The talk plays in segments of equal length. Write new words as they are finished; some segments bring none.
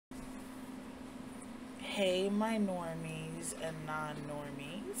Hey, my normies and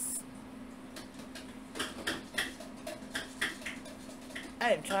non-normies.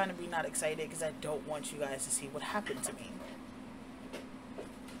 I am trying to be not excited because I don't want you guys to see what happened to me.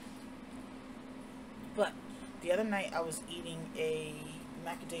 But the other night I was eating a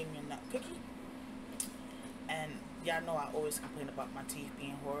macadamia nut cookie. And y'all know I always complain about my teeth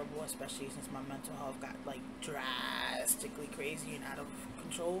being horrible, especially since my mental health got like drastically crazy and out of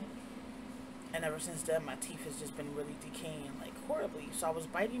control. And ever since then, my teeth has just been really decaying like horribly. So I was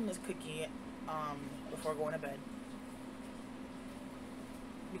biting this cookie before going to bed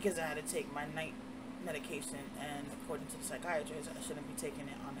because I had to take my night medication, and according to the psychiatrist, I shouldn't be taking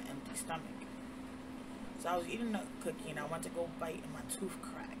it on an empty stomach. So I was eating a cookie and I went to go bite and my tooth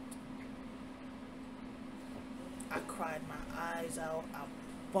cracked. I cried my eyes out. I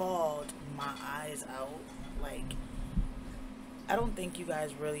bawled my eyes out. Like, I don't think you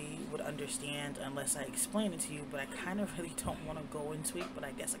guys really would understand unless I explain it to you, but I kind of really don't want to go into it, but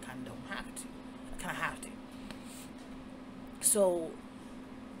I guess I kind of don't have to. I kind of have to. So,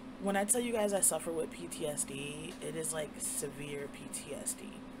 when I tell you guys I suffer with PTSD, it is like severe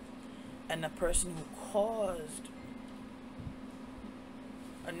PTSD. And the person who caused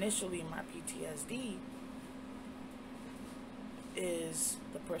initially my PTSD is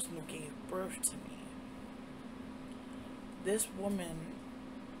the person who gave birth to me. This woman,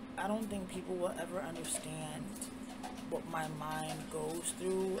 I don't think people will ever understand what my mind goes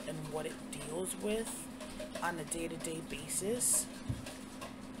through and what it deals with on a day-to-day basis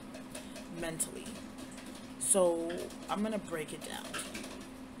mentally. So I'm gonna break it down to you.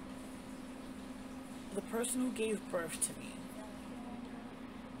 The person who gave birth to me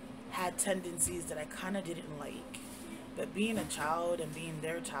had tendencies that I kind of didn't like. But being a child and being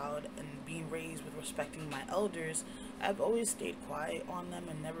their child and being raised with respecting my elders, I've always stayed quiet on them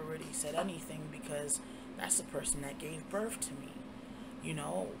and never really said anything because that's the person that gave birth to me. You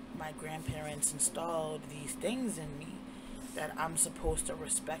know, my grandparents installed these things in me that I'm supposed to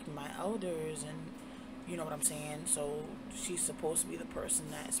respect my elders, and you know what I'm saying? So she's supposed to be the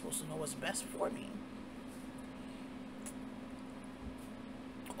person that's supposed to know what's best for me.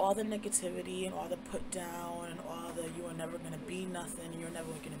 All the negativity and all the put down and all the you are never going to be nothing, you're never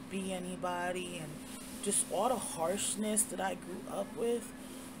going to be anybody, and just all the harshness that I grew up with,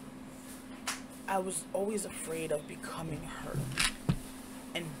 I was always afraid of becoming her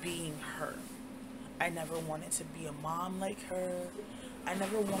and being her. I never wanted to be a mom like her. I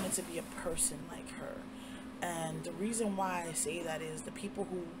never wanted to be a person like her. And the reason why I say that is the people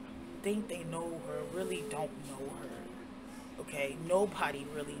who think they know her really don't know her. Okay? Nobody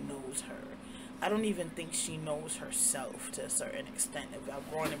really knows her. I don't even think she knows herself to a certain extent, if I'm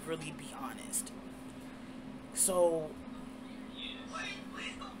going to really be honest. So,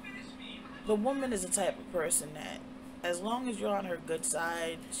 the woman is the type of person that, as long as you're on her good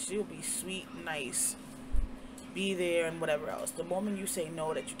side, she'll be sweet, nice, be there, and whatever else. The moment you say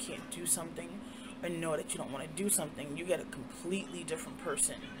no, that you can't do something, or no, that you don't want to do something, you get a completely different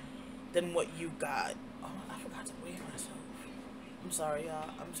person than what you got. Oh, I forgot to weigh myself. I'm sorry, y'all.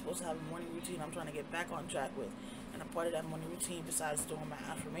 I'm supposed to have a morning routine I'm trying to get back on track with. And a part of that morning routine, besides doing my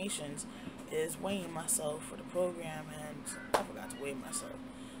affirmations, is weighing myself for the program, and I forgot to weigh myself.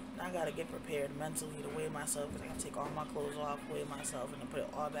 I gotta get prepared mentally to weigh myself, because I gotta take all my clothes off, weigh myself, and then put it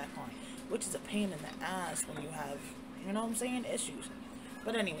all back on, which is a pain in the ass when you have, you know what I'm saying, issues.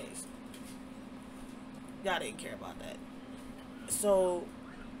 But anyways, y'all didn't care about that. So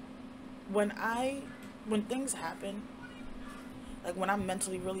when things happen, like when I'm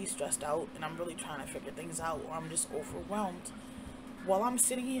mentally really stressed out and I'm really trying to figure things out, or I'm just overwhelmed, while I'm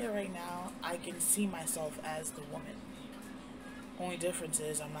sitting here right now, I can see myself as the woman. Only difference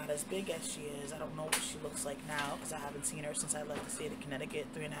is I'm not as big as she is. I don't know what she looks like now because I haven't seen her since I left the state of Connecticut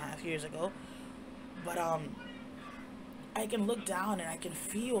 3.5 years ago. But I can look down and I can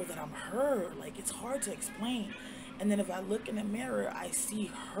feel that I'm her. Like, it's hard to explain. And then if I look in the mirror, I see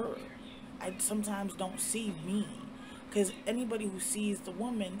her. I sometimes don't see me, because anybody who sees the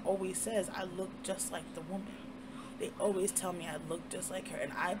woman always says I look just like the woman. They always tell me I look just like her,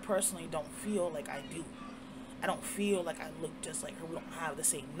 and I personally don't feel like I do. I don't feel like I look just like her. We don't have the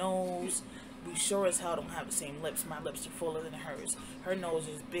same nose. We sure as hell don't have the same lips. My lips are fuller than hers. Her nose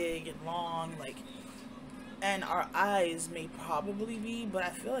is big and long, like, and our eyes may probably be, but I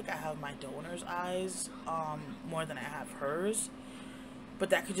feel like I have my donor's eyes more than I have hers. But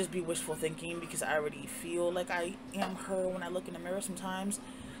that could just be wishful thinking, because I already feel like I am her when I look in the mirror sometimes.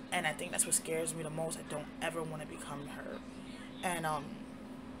 And I think that's what scares me the most. I don't ever want to become her. And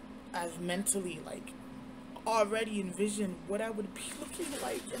I've mentally, like, already envisioned what I would be looking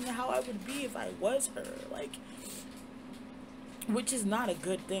like and how I would be if I was her. Like, which is not a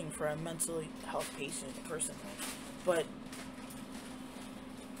good thing for a mental health patient, personally. But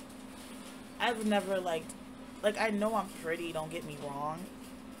I've never like, I know I'm pretty, don't get me wrong.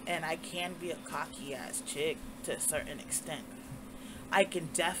 And I can be a cocky ass chick to a certain extent. I can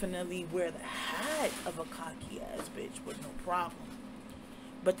definitely wear the hat of a cocky ass bitch with no problem.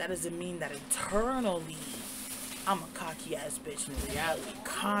 But that doesn't mean that internally I'm a cocky ass bitch in reality.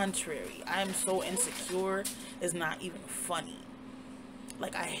 Contrary, I am so insecure, it's not even funny.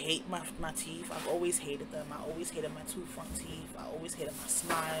 Like, I hate my teeth. I've always hated them. I always hated my two front teeth. I always hated my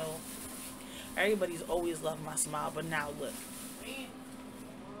smile. Everybody's always loved my smile, but now look.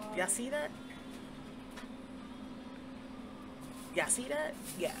 Y'all see that? Y'all see that?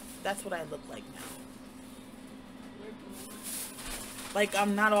 Yeah, that's what I look like now. Like,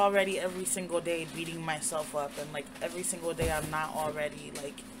 I'm not already every single day beating myself up, and like every single day I'm not already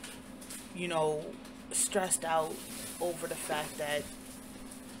like, you know, stressed out over the fact that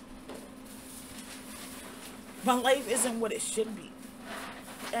my life isn't what it should be.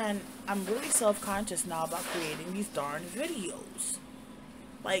 And I'm really self-conscious now about creating these darn videos.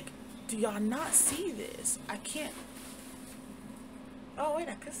 Like, do y'all not see this? I can't. Oh, wait,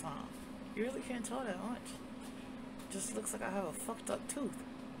 I kiss on. You really can't tell that much. Just looks like I have a fucked up tooth.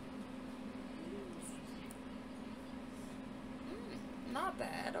 Not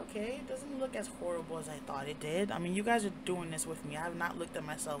bad, okay. It doesn't look as horrible as I thought it did. I mean, you guys are doing this with me. I have not looked at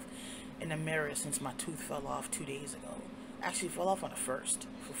myself in the mirror since my tooth fell off 2 days ago. Actually, fell off on the 1st,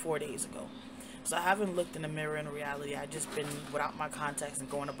 for 4 days ago. So I haven't looked in the mirror in reality. I've just been without my contacts and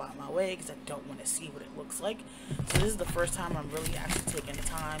going about my way because I don't want to see what it looks like. So this is the first time I'm really actually taking the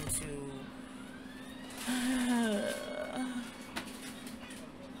time to...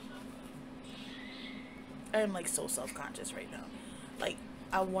 I'm like so self-conscious right now. Like,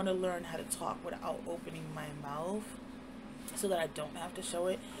 I want to learn how to talk without opening my mouth so that I don't have to show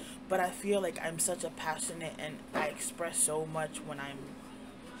it. But I feel like I'm such a passionate and I express so much when I'm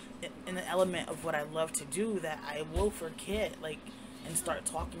in the element of what I love to do that I will forget, like, and start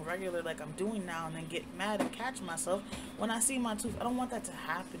talking regular like I'm doing now and then get mad and catch myself when I see my tooth. I don't want that to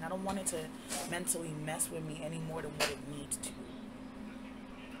happen. I don't want it to mentally mess with me any more than what it needs to.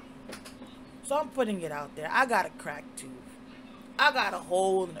 So I'm putting it out there. I got a cracked tooth. I got a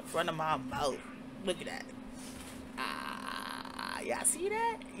hole in the front of my mouth. Look at that. Y'all see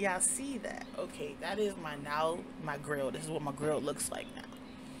that? Y'all see that? Okay, that is my grill. This is what my grill looks like now.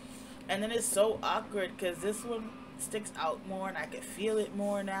 And then it's so awkward because this one sticks out more and I can feel it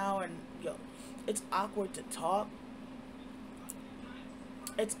more now. And yo, it's awkward to talk.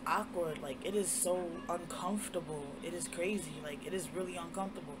 It's awkward. Like, it is so uncomfortable. It is crazy. Like, it is really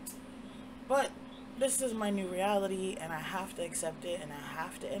uncomfortable. But this is my new reality and I have to accept it and I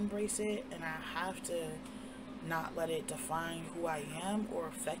have to embrace it and I have to not let it define who I am or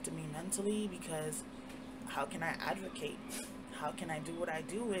affect me mentally, because how can I advocate? How can I do what I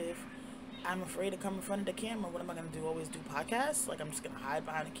do if I'm afraid to come in front of the camera? What am I going to do? Always do podcasts? Like, I'm just going to hide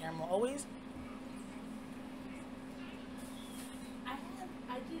behind the camera always?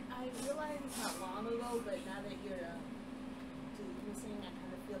 I realized not long ago, but now that you're saying, I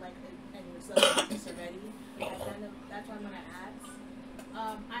kind of feel like and you're self-conscious already. That's why I'm going to ask.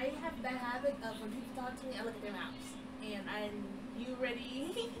 I have the habit of when people talk to me, I look at their mouths. And you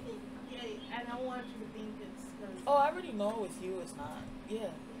ready? Yeah, I don't want you to think it's because... Oh, I already know with you it's not. Yeah.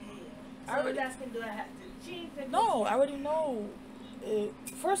 So I was asking, do I have to change it? No, I already know.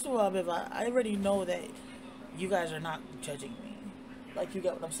 First of all, Viv, I already know that you guys are not judging me. Like, you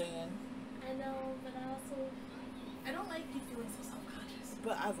get what I'm saying? I know, but I don't like you feeling so self-conscious.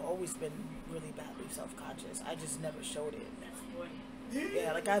 But I've always been really badly self-conscious. I just never showed it. That's the point.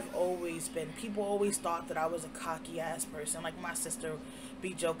 Yeah, like, I've always been. People always thought that I was a cocky ass person. Like, my sister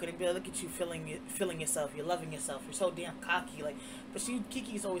be joking and be like, look at you feeling yourself. You're loving yourself. You're so damn cocky. Like, but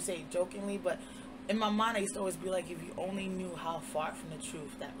Kiki used to always say it jokingly, but in my mind, I used to always be like, if you only knew how far from the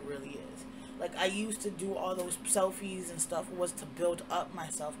truth that really is. Like, I used to do all those selfies and stuff was to build up my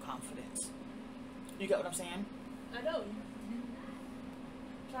self-confidence. You get what I'm saying? I know.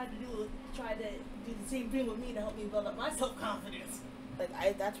 Try to do the same thing with me to help me build up my self-confidence.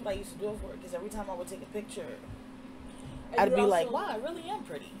 Like, that's what I used to do it for, because every time I would take a picture, I'd be like, wow, I really am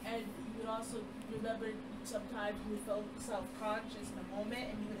pretty. And you would also remember sometimes you felt self-conscious in a moment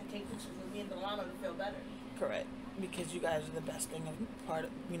and you would take pictures of me in the llama to feel better. Correct. Because you guys are the best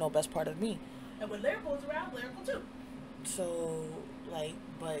best part of me. And when Lyrical's around, Lyrical too. So, like,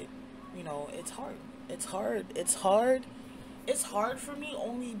 but, you know, it's hard. It's hard. It's hard. It's hard for me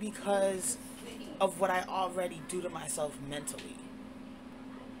only because of what I already do to myself mentally.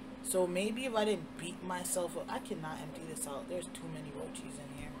 So maybe if I didn't beat myself up, I cannot empty this out. There's too many roaches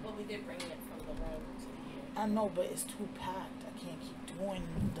in here. Well, we did bring it from the road to here. I know, but it's too packed. I can't keep doing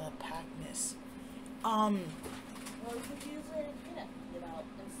the packedness. Well, you could use it, get out.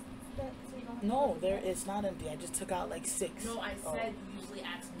 So you don't have No, it's not empty. I just took out like 6. No, I said you usually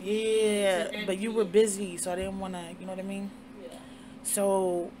ask me. Yeah, but you were busy, so I didn't want to, you know what I mean? Yeah.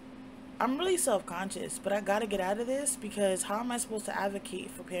 So I'm really self-conscious, but I gotta get out of this, because how am I supposed to advocate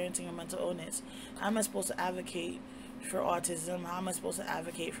for parenting and mental illness? How am I supposed to advocate for autism? How am I supposed to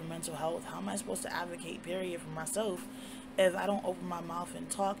advocate for mental health? How am I supposed to advocate, period, for myself if I don't open my mouth and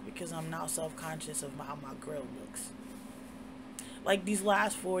talk, because I'm now self-conscious of how my grill looks? Like these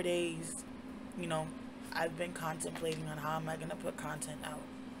last 4 days, you know, I've been contemplating on how am I gonna put content out.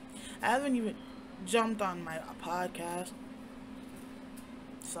 I haven't even jumped on my podcast.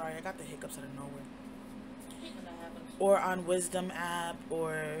 Sorry, I got the hiccups out of nowhere. Or on Wisdom app,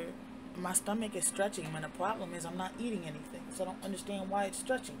 or my stomach is stretching, and the problem is I'm not eating anything, so I don't understand why it's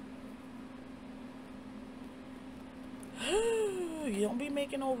stretching. You don't be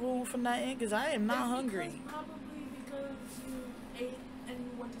making no room for nothing, because I am not hungry. Probably because you ate and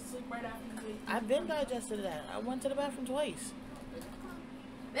you went to sleep right after you ate. I've been digested that. I went to the bathroom twice.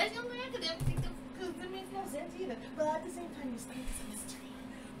 That's your man, because it makes no sense either. But at the same time, your stomach is a mystery.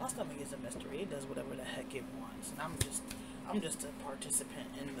 My stomach is a mystery. It does whatever the heck it wants, and I'm just a participant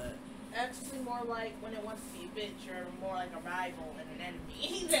in the. Actually, more like when it wants to be a bitch, you're more like a rival and an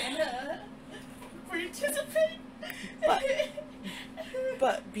enemy than a participant.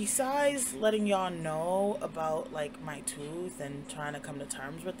 But besides letting y'all know about like my tooth and trying to come to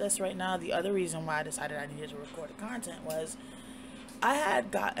terms with this right now, the other reason why I decided I needed to record the content was I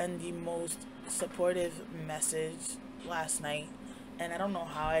had gotten the most supportive message last night, and I don't know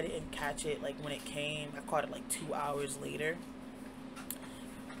how I didn't catch it like when it came. I caught it like 2 hours later.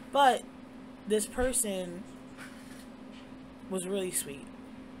 But this person was really sweet.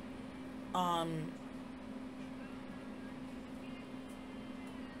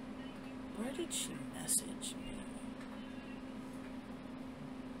 Where did she message me?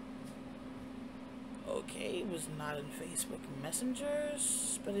 Okay, it was not in Facebook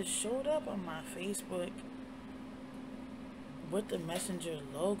Messengers, but it showed up on my Facebook with the Messenger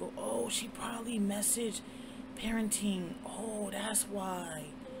logo. Oh, she probably messaged parenting. Oh, that's why.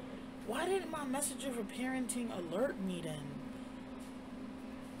 Why didn't my messenger for parenting alert me then?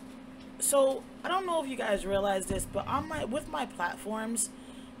 So, I don't know if you guys realize this, but on with my platforms,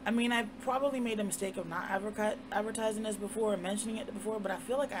 I mean, I probably made a mistake of not advertising this before or mentioning it before, but I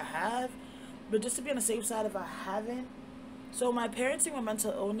feel like I have. But just to be on the safe side, if I haven't, so my Parenting with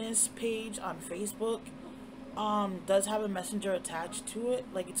Mental Illness page on Facebook does have a messenger attached to it.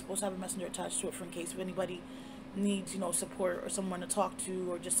 Like, it's supposed to have a messenger attached to it for in case if anybody needs, you know, support or someone to talk to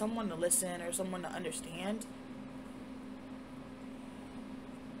or just someone to listen or someone to understand.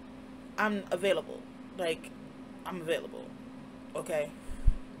 I'm available. Like, I'm available. Okay?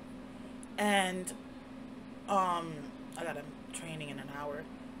 And I got a training in an hour.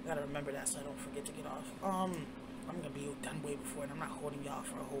 I gotta remember that so I don't forget to get off. I'm gonna be done way before, and I'm not holding y'all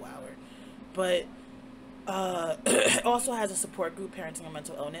for a whole hour. But it also has a support group, Parenting and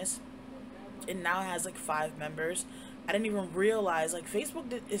Mental Illness. It now has like 5 members. I didn't even realize, like, Facebook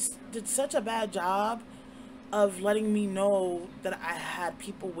did such a bad job of letting me know that I had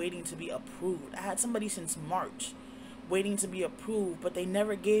people waiting to be approved. I had somebody since March waiting to be approved, but they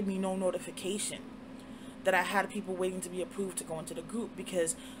never gave me no notification that I had people waiting to be approved to go into the group,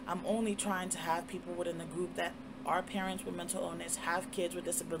 because I'm only trying to have people within the group that are parents with mental illness, have kids with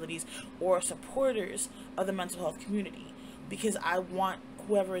disabilities, or supporters of the mental health community, because I want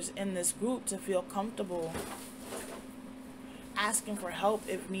whoever is in this group to feel comfortable asking for help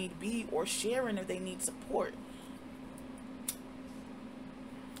if need be, or sharing if they need support.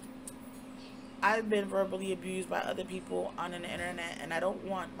 I've been verbally abused by other people on the internet, and I don't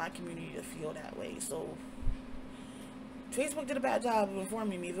want my community to feel that way. So Facebook did a bad job of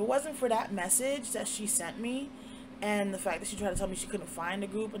informing me. If it wasn't for that message that she sent me, and the fact that she tried to tell me she couldn't find the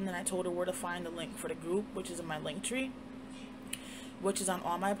group, and then I told her where to find the link for the group, which is in my link tree, which is on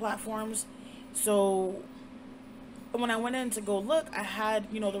all my platforms. So when I went in to go look, I had,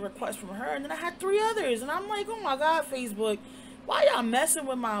 you know, the request from her, and then I had 3 others, and I'm like, oh my God, Facebook, why y'all messing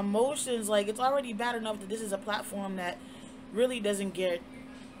with my emotions? Like, it's already bad enough that this is a platform that really doesn't get...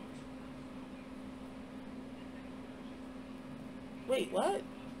 Wait, what?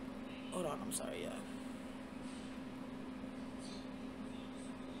 Hold on, I'm sorry, yeah.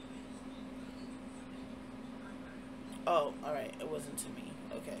 Oh, alright, it wasn't to me.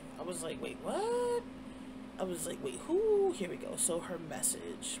 Okay. I was like, wait, what? I was like, wait, who? Here we go. So her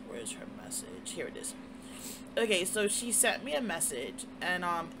message. Where's her message? Here it is. Okay, so she sent me a message, and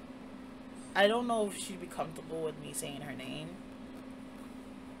I don't know if she'd be comfortable with me saying her name.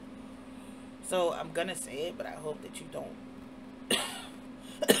 So I'm gonna say it, but I hope that you don't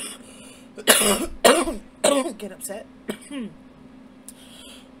get upset.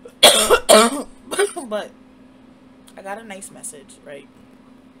 But I got a nice message, right?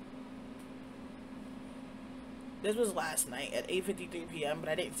 This was last night at 8:53 p.m., but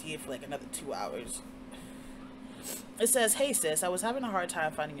I didn't see it for like another 2 hours. It says, "Hey sis, I was having a hard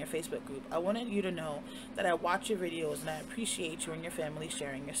time finding your Facebook group. I wanted you to know that I watch your videos and I appreciate you and your family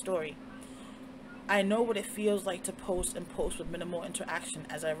sharing your story. I know what it feels like to post with minimal interaction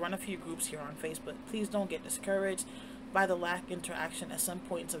as I run a few groups here on Facebook. Please don't get discouraged by the lack of interaction at some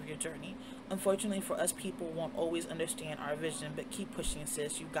points of your journey. Unfortunately for us, people won't always understand our vision, but keep pushing,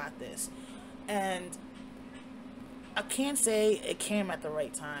 sis. You got this." And I can't say it came at the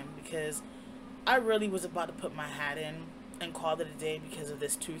right time, because I really was about to put my hat in and call it a day because of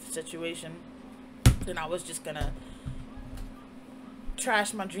this tooth situation. And I was just gonna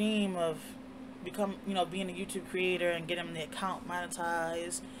trash my dream of being a YouTube creator and getting the account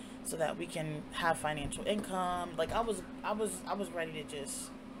monetized so that we can have financial income. Like I was ready to just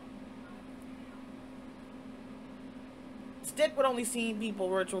stick with only seeing people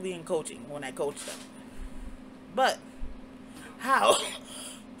virtually and coaching when I coach them. But how?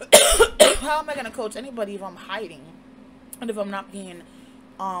 How am I going to coach anybody if I'm hiding and if I'm not being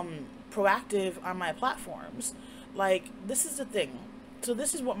proactive on my platforms? Like, this is the thing. So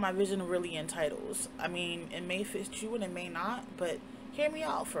this is what my vision really entitles. I mean, it may fit you and it may not, but hear me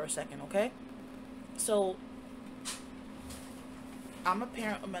out for a second, okay? So I'm a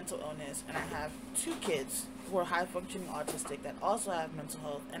parent with mental illness, and I have 2 kids who are high-functioning autistic that also have mental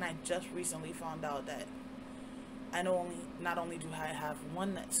health, and I just recently found out that not only do I have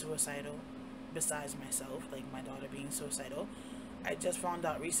one that's suicidal, besides myself, like my daughter being suicidal, I just found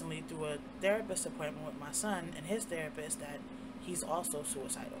out recently through a therapist appointment with my son and his therapist that he's also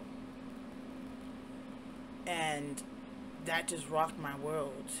suicidal. And that just rocked my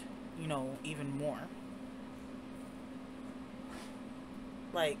world, even more.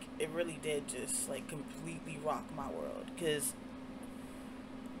 Like, it really did just, like, completely rock my world, because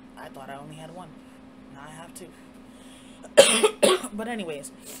I thought I only had one. Now I have 2. But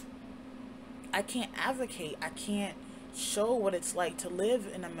anyways, I can't advocate, I can't show what it's like to live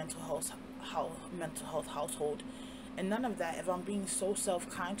in a mental health household and none of that if I'm being so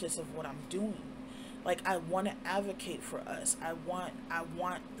self-conscious of what I'm doing. Like, I want to advocate for us. I want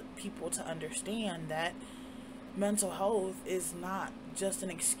the people to understand that mental health is not just an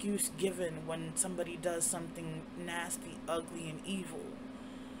excuse given when somebody does something nasty, ugly, and evil.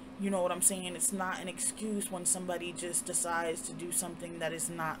 You know what I'm saying? It's not an excuse when somebody just decides to do something that is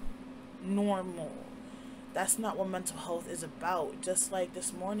not normal. That's not what mental health is about. Just like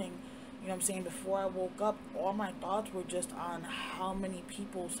this morning, you know what I'm saying, before I woke up, all my thoughts were just on how many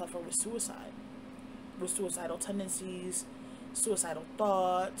people suffer with suicide. With suicidal tendencies, suicidal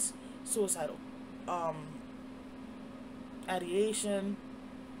thoughts, suicidal ideation.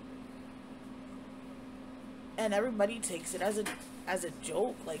 And everybody takes it as a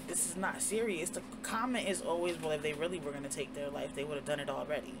joke, like this is not serious. The comment is always, well, if they really were going to take their life, they would have done it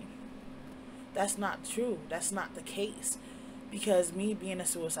already. That's not true. That's not the case. Because me being a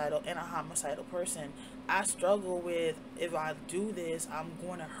suicidal and a homicidal person, I struggle with, if I do this, I'm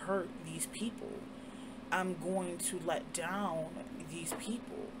going to hurt these people. I'm going to let down these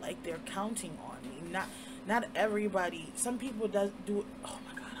people. Like, they're counting on me. Not everybody. Some people do it. Oh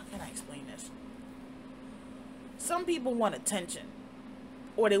my God, how can I explain this? Some people want attention,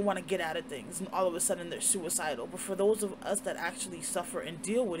 or they want to get out of things, and all of a sudden they're suicidal. But for those of us that actually suffer and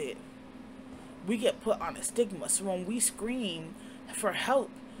deal with it, we get put on a stigma. So when we scream for help,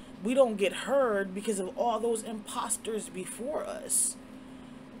 we don't get heard because of all those imposters before us,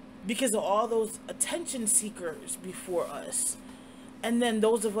 because of all those attention seekers before us. And then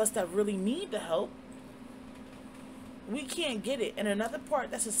those of us that really need the help, we can't get it. And another part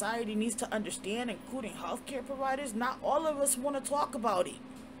that society needs to understand, including healthcare providers, not all of us want to talk about it.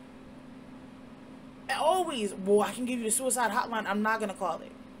 And always, well, I can give you the suicide hotline, I'm not going to call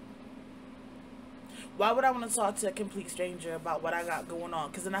it. Why would I want to talk to a complete stranger about what I got going on?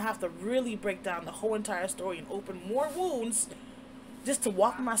 Because then I have to really break down the whole entire story and open more wounds just to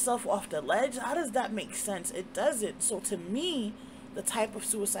walk myself off the ledge. How does that make sense? It doesn't. So to me, the type of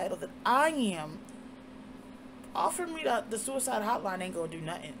suicidal that I am, offering me the suicide hotline ain't gonna do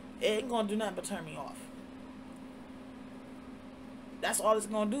nothing. It ain't gonna do nothing but turn me off. that's all it's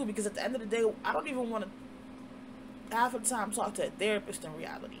going to do, because at the end of the day, I don't even want to half of the time talk to a therapist in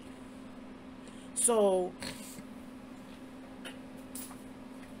reality. So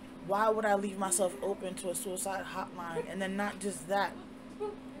why would I leave myself open to a suicide hotline? And then not just that,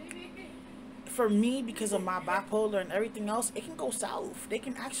 for me, because of my bipolar and everything else, it can go south. They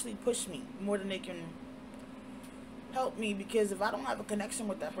can actually push me more than they can help me, because if I don't have a connection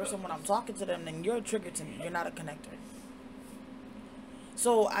with that person when I'm talking to them, then you're a trigger to me. You're not a connector.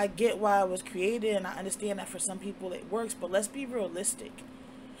 So I get why it was created, and I understand that for some people it works, but let's be realistic.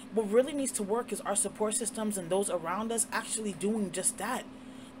 What really needs to work is our support systems and those around us actually doing just that.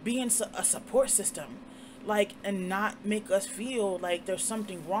 Being a support system. Like, and not make us feel like there's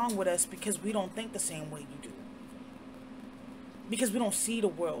something wrong with us because we don't think the same way you do. Because we don't see the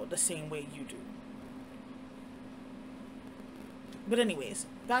world the same way you do. But anyways,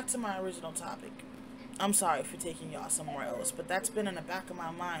 back to my original topic. I'm sorry for taking y'all somewhere else, but that's been in the back of my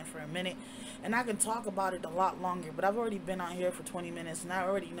mind for a minute, and I can talk about it a lot longer, but I've already been out here for 20 minutes, and I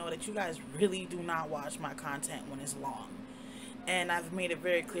already know that you guys really do not watch my content when it's long. And I've made it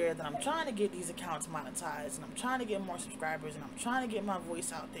very clear that I'm trying to get these accounts monetized, and I'm trying to get more subscribers, and I'm trying to get my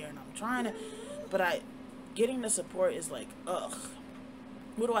voice out there, and I'm trying to, but getting the support is like, ugh.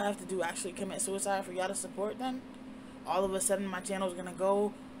 What do I have to do? Actually commit suicide for y'all to support then? All of a sudden my channel's gonna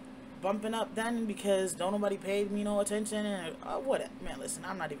go bumping up then because don't nobody paid me no attention, and what? Man, listen,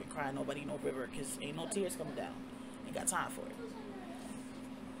 I'm not even crying nobody no river, because ain't no tears coming down. Ain't got time for it.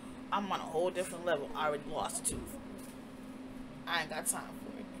 I'm on a whole different level. I already lost a tooth. I ain't got time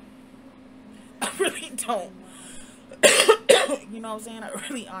for it. I really don't. You know what I'm saying? I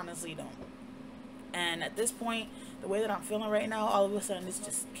really honestly don't. And at this point, the way that I'm feeling right now, all of a sudden this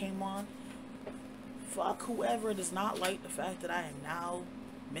just came on. Fuck whoever does not like the fact that I am now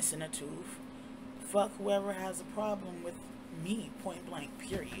missing a tooth. Fuck whoever has a problem with me, point blank,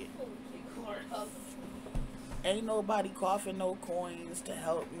 period. Ain't nobody coughing no coins to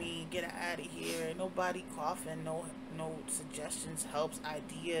help me get out of here. Ain't nobody coughing no suggestions, helps,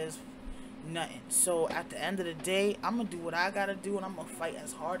 ideas, nothing. So at the end of the day, I'm gonna do what I gotta do, and I'm gonna fight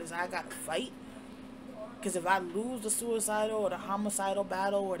as hard as I gotta fight. Because if I lose the suicidal or the homicidal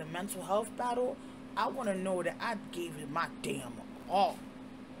battle or the mental health battle, I want to know that I gave it my damn all.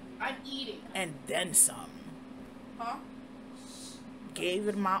 I'd eat it. And then some. Huh? Gave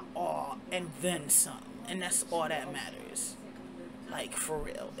it my all and then some. And that's all that matters. Like, for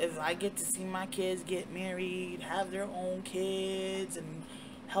real. If I get to see my kids get married, have their own kids, and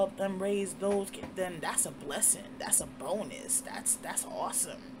help them raise those kids, then that's a blessing. That's a bonus. That's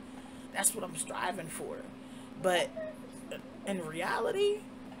awesome. That's what I'm striving for. But in reality,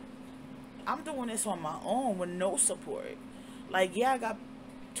 I'm doing this on my own with no support. Like, yeah, I got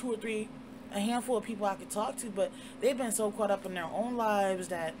 2 or 3, a handful of people I could talk to, but they've been so caught up in their own lives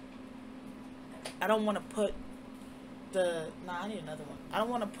that I don't want to put I need another one. I don't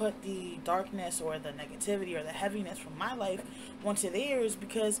want to put the darkness or the negativity or the heaviness from my life onto theirs,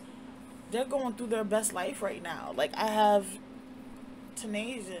 because they're going through their best life right now. Like, I have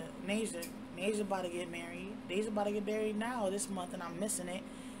Nasia about to get married. Nasia about to get married now this month, and I'm missing it.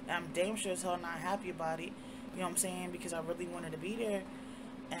 And I'm damn sure as hell not happy about it. You know what I'm saying? Because I really wanted to be there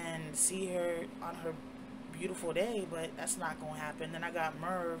and see her on her beautiful day, but that's not going to happen. Then I got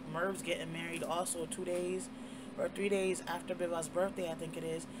Merv. Merv's getting married also 2 days or 3 days after Biva's birthday, I think it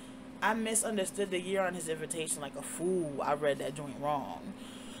is. I misunderstood the year on his invitation like a fool. I read that joint wrong.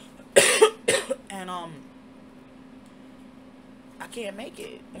 And I can't make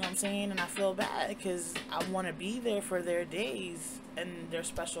it, you know what I'm saying? And I feel bad because I want to be there for their days and their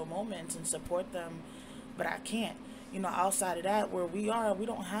special moments and support them, but I can't. You know, outside of that, where we are, we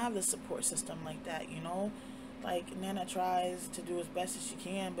don't have the support system like that, you know? Like, Nana tries to do as best as she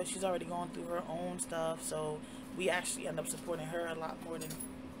can, but she's already going through her own stuff, so we actually end up supporting her a lot more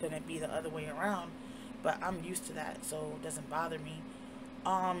than it be the other way around. But I'm used to that, so it doesn't bother me.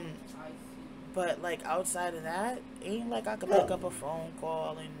 But, like, outside of that, ain't like I could pick up a phone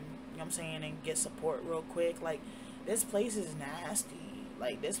call and, you know what I'm saying, and get support real quick. Like, this place is nasty.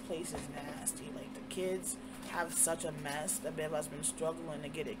 Like, this place is nasty. Like, the kids have such a mess that Beva's been struggling to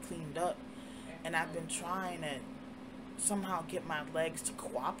get it cleaned up. And I've been trying to somehow get my legs to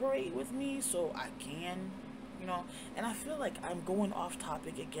cooperate with me so I can, you know. And I feel like I'm going off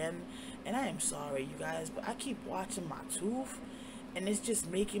topic again. And I am sorry, you guys, but I keep watching my tooth. And it's just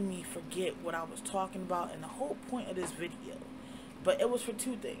making me forget what I was talking about and the whole point of this video. But it was for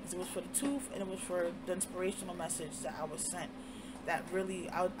 2 things. It was for the tooth, and it was for the inspirational message that I was sent. That really,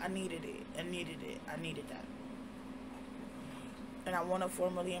 I needed it. I needed it. I needed that. And I want to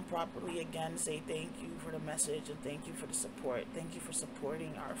formally and properly again say thank you for the message and thank you for the support. Thank you for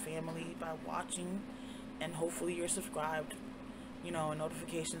supporting our family by watching, and hopefully you're subscribed, you know, and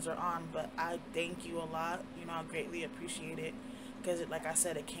notifications are on. But I thank you a lot. You know, I greatly appreciate it, because it, like I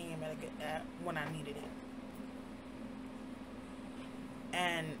said, it came at when I needed it.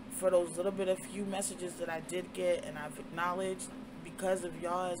 And for those little bit of few messages that I did get and I've acknowledged, because of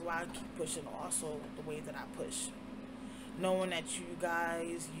y'all is why I keep pushing also the way that I push. Knowing that you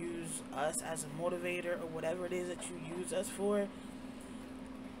guys use us as a motivator or whatever it is that you use us for,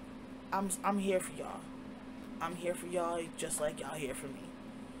 I'm here for y'all. I'm here for y'all just like y'all here for me.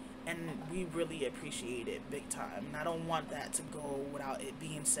 And we really appreciate it big time. And I don't want that to go without it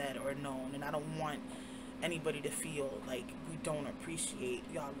being said or known. And I don't want anybody to feel like we don't appreciate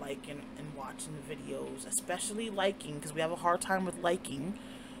y'all liking and watching the videos, especially liking, because we have a hard time with liking.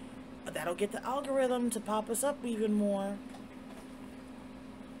 That'll get the algorithm to pop us up even more.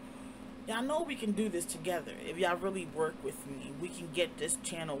 Y'all know we can do this together. If y'all really work with me, we can get this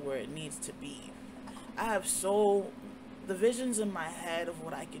channel where it needs to be. I have the visions in my head of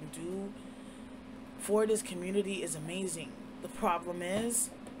what I can do for this community is amazing. The problem is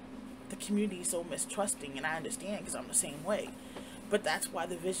the community is so mistrusting, and I understand because I'm the same way. But that's why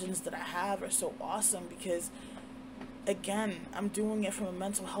the visions that I have are so awesome, because again, I'm doing it from a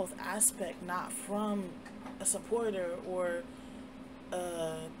mental health aspect, not from a supporter or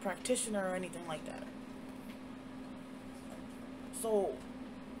a practitioner or anything like that. So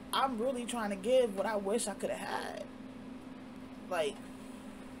I'm really trying to give what I wish I could have had. Like,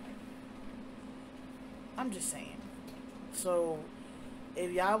 I'm just saying. So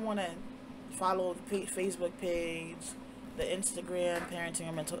if y'all want to follow the Facebook page, the Instagram, Parenting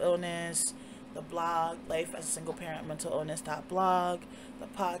and Mental Illness, the blog, Life as a Single Parent Mental Illness.blog, the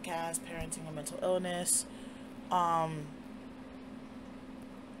podcast, Parenting and Mental Illness.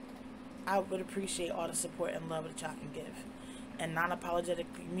 I would appreciate all the support and love that y'all can give. And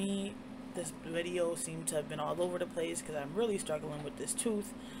non-apologetically me, this video seemed to have been all over the place because I'm really struggling with this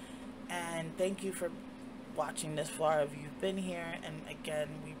tooth. And thank you for watching this far if you've been here. And again,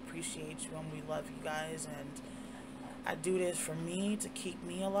 we appreciate you and we love you guys. And I do this for me, to keep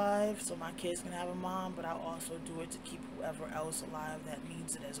me alive so my kids can have a mom, but I also do it to keep whoever else alive that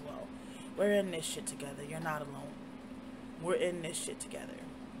needs it as well. We're in this shit together. You're not alone. We're in this shit together.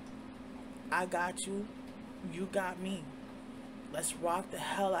 I got you. You got me. Let's rock the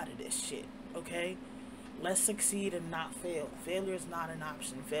hell out of this shit, okay? Let's succeed and not fail. Failure is not an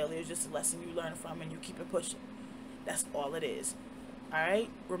option. Failure is just a lesson you learn from and you keep it pushing. That's all it is. Alright?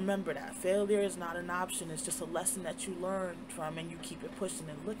 Remember that. Failure is not an option. It's just a lesson that you learn from and you keep it pushing.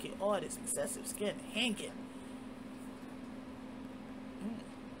 And look at all this excessive skin hanging.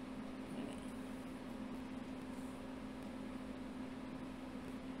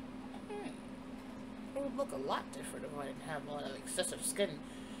 It would look a lot different if I didn't have all that excessive skin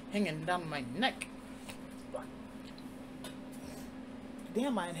hanging down my neck.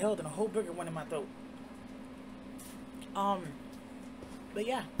 Damn, I inhaled and a whole bigger one in my throat. But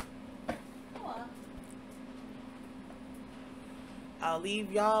yeah. I'll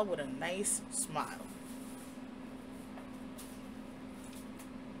leave y'all with a nice smile.